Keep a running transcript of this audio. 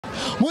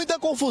Muita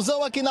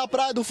confusão aqui na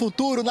Praia do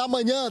Futuro na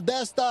manhã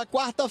desta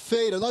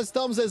quarta-feira. Nós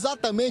estamos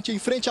exatamente em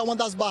frente a uma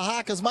das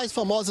barracas mais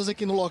famosas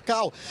aqui no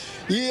local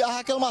e a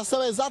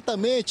reclamação é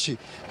exatamente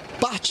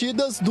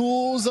partidas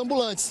dos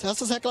ambulantes.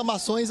 Essas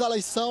reclamações,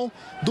 elas são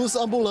dos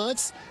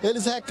ambulantes.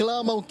 Eles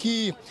reclamam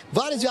que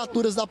várias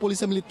viaturas da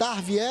Polícia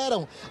Militar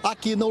vieram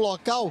aqui no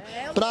local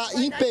para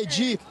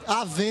impedir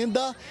a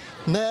venda,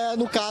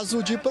 no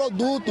caso de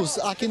produtos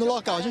aqui no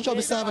local. A gente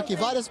observa aqui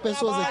várias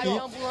pessoas aqui,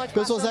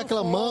 pessoas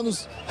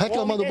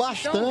reclamando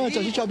bastante.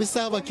 A gente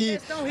observa aqui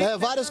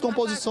várias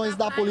composições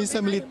da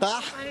Polícia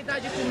Militar.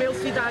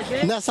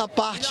 Nessa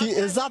parte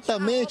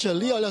exatamente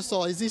ali, olha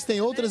só,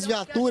 existem outras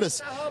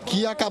viaturas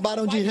que acabaram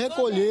de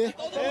recolher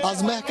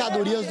as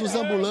mercadorias dos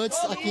ambulantes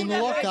aqui no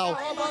local.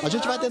 A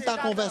gente vai tentar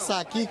conversar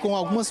aqui com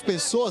algumas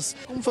pessoas.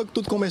 Como foi que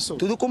tudo começou?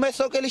 Tudo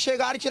começou que eles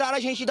chegaram e tiraram a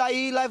gente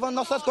daí, levando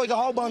nossas coisas,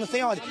 roubando,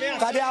 sem ordem.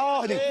 Cadê a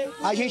ordem?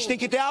 A gente tem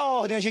que ter a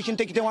ordem, a gente não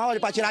tem que ter uma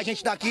ordem para tirar a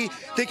gente daqui,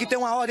 tem que ter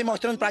uma ordem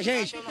mostrando pra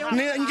gente.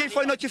 Ninguém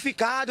foi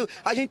notificado,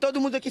 todo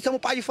mundo aqui somos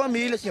pai de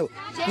família, senhor.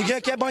 Ninguém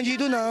aqui é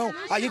bandido, não.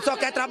 A gente só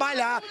quer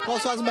trabalhar.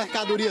 Quais são as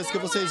mercadorias que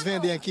vocês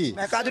vendem aqui?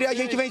 Mercadoria a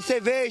gente vende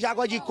cerveja,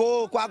 água de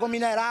coco, água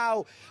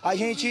mineral. A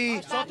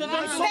gente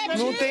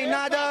não tem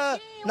nada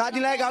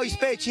ilegal,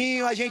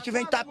 espetinho, a gente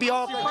vende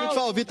tapioca. A gente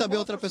vai ouvir também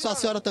outra pessoa. A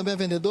senhora também é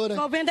vendedora?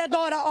 Sou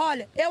vendedora,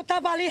 olha, eu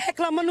tava ali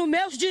reclamando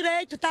meus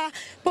direitos, tá?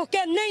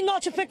 Porque nem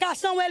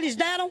notificação eles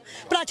deram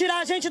para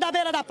tirar a gente da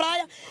beira da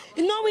praia.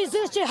 Não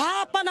existe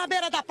rapa na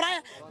beira da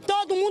praia,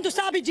 todo mundo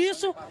sabe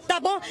disso, tá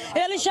bom?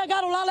 Eles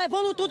chegaram lá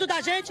levando tudo da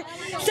gente,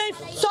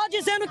 só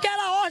dizendo que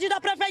era ordem da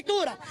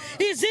prefeitura.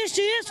 Existe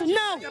isso?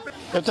 Não.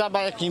 Eu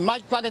trabalho aqui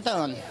mais de 40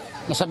 anos,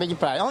 nessa beira de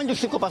praia. Onde o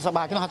Chico comprou essa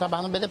barraca, nós já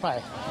trabalhamos no beira de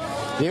praia.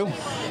 Viu?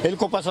 Ele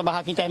comprou essa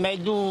barraca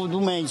intermédio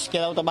do Mendes, que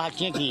era outra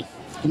barraquinha aqui.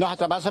 E nós já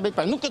trabalhamos nessa beira de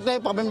praia. Nunca teve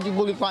problema de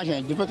bulir com a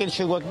gente. Depois que ele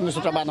chegou aqui, começou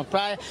a trabalhar na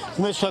praia,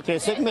 começou a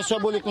crescer, começou a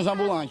bulir com os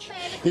ambulantes.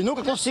 E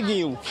nunca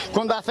conseguiu.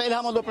 Quando a fé, ele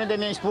já mandou prender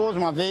minha esposa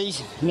uma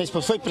vez. Minha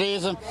esposa foi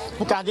presa.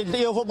 Por causa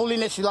dele, eu vou bulir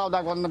nesse laudo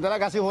agora na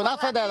delegacia, eu vou na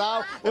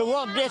federal, eu vou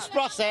abrir esse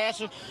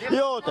processo.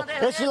 E outra,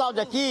 esse laudo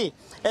aqui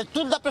é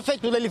tudo da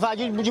prefeitura. Ele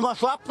invadiu,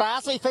 desmanchou a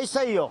praça e fez isso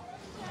aí, ó.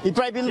 E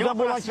proibindo os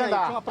ambulantes de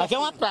andar. Aqui é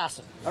uma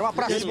praça. Era uma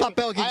praça. Esse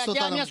papel aqui que aqui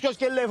tá as minhas coisas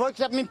que ele levou, que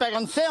quiser me pegar,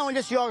 não sei onde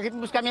esse órgão aqui, para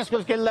buscar minhas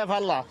coisas que ele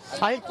levaram lá.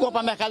 A gente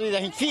compra a mercadoria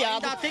da gente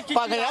fiado,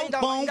 para ganhar o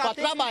pão, para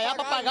trabalhar,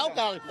 para pagar o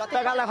carro.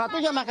 Pegar, levar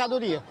tudo a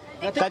mercadoria.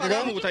 Tá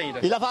entendendo? Multa ainda.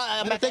 E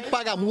levar, tem que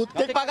pagar multa.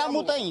 Tem que pagar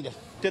multa ainda.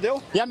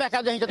 Entendeu? E a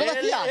mercadoria da gente é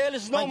toda fiada.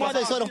 Eles não Mas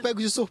vocês foram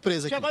pegos de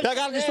surpresa aqui.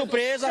 pegaram de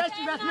surpresa,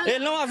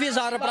 eles não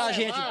avisaram pra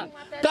gente.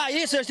 Pra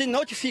isso eles têm que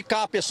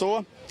notificar a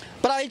pessoa,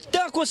 pra ele ter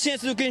a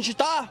consciência do que a gente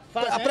está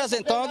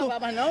apresentando.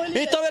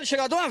 Então ele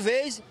chegar de uma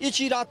vez e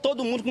tirar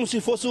todo mundo como se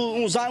fosse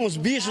uns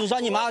bichos, uns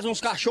animais, uns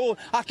cachorros.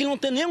 Aqui não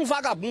tem nenhum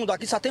vagabundo,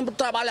 aqui só tem um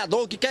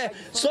trabalhador que quer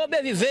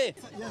sobreviver.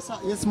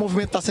 E esse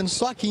movimento está sendo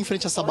só aqui em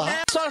frente a essa barraca?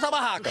 É só essa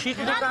barraca.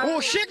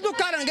 O Chico do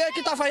Caranguejo que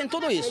está fazendo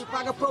tudo isso. Ele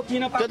paga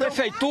propina para a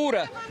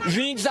prefeitura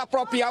vir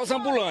desapropriar os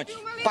ambulantes.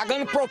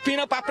 Pagando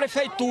propina para a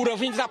prefeitura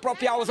vir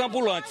desapropriar os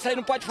ambulantes. Isso aí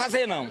não pode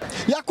fazer, não.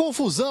 E a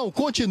confusão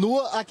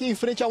continua aqui em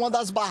frente a uma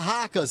das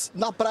barracas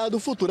na Praia do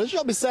Futuro. A gente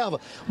observa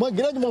uma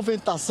grande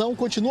movimentação,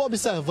 continua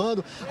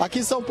observando.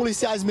 Aqui são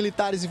policiais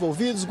militares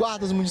envolvidos,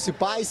 guardas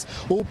municipais,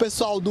 o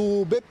pessoal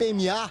do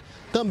BPMA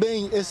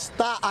também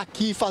está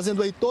aqui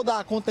fazendo aí toda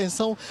a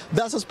contenção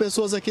dessas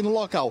pessoas aqui no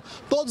local.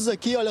 Todos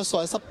aqui, olha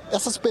só,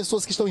 essas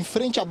pessoas que estão em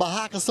frente à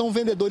barraca são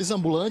vendedores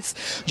ambulantes.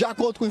 De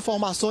acordo com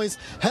informações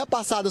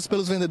repassadas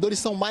pelos vendedores,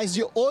 são mais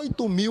de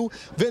 8.000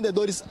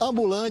 vendedores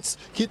ambulantes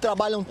que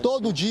trabalham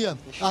todo dia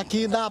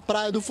aqui na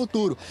Praia do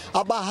Futuro.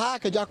 A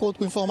barraca, de acordo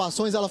com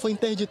informações, ela foi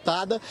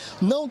interditada,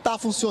 não está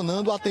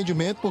funcionando o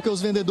atendimento porque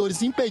os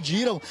vendedores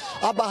impediram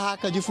a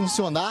barraca de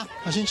funcionar.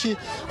 A gente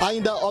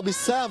ainda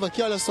observa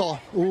aqui, olha só,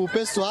 o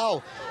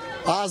pessoal,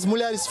 as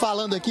mulheres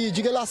falando aqui,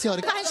 diga lá,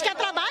 senhora. A gente quer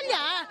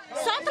trabalhar,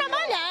 só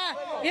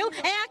trabalhar, viu?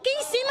 É aqui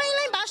em cima e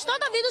lá embaixo,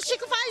 toda vida o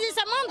Chico faz isso,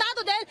 é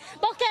mandado dele,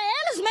 porque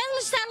eles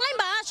mesmos disseram lá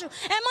embaixo,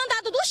 é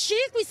mandado do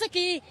Chico isso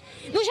aqui.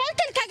 Do jeito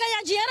que ele quer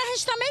ganhar dinheiro, a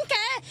gente também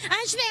quer, a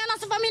gente tem a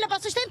nossa família para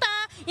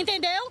sustentar,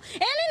 entendeu?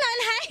 Ele não,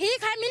 ele é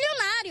rico, é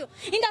milionário,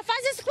 ainda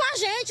faz isso com a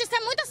gente, isso é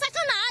muita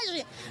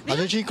sacanagem. Viu? A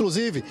gente,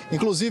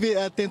 inclusive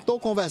tentou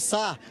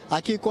conversar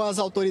aqui com as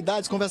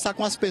autoridades, conversar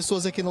com as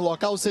pessoas aqui no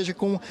local, ou seja,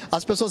 com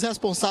as pessoas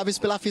responsáveis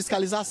pela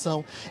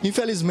fiscalização.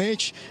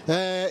 Infelizmente,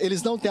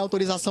 eles não têm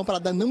autorização para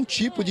dar nenhum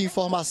tipo de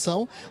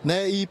informação,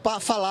 e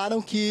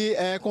falaram que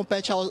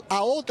compete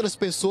a outras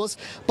pessoas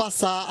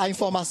passar a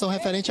informação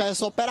referente a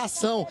essa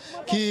operação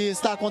que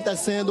está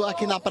acontecendo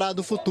aqui na Praia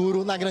do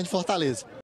Futuro, na Grande Fortaleza.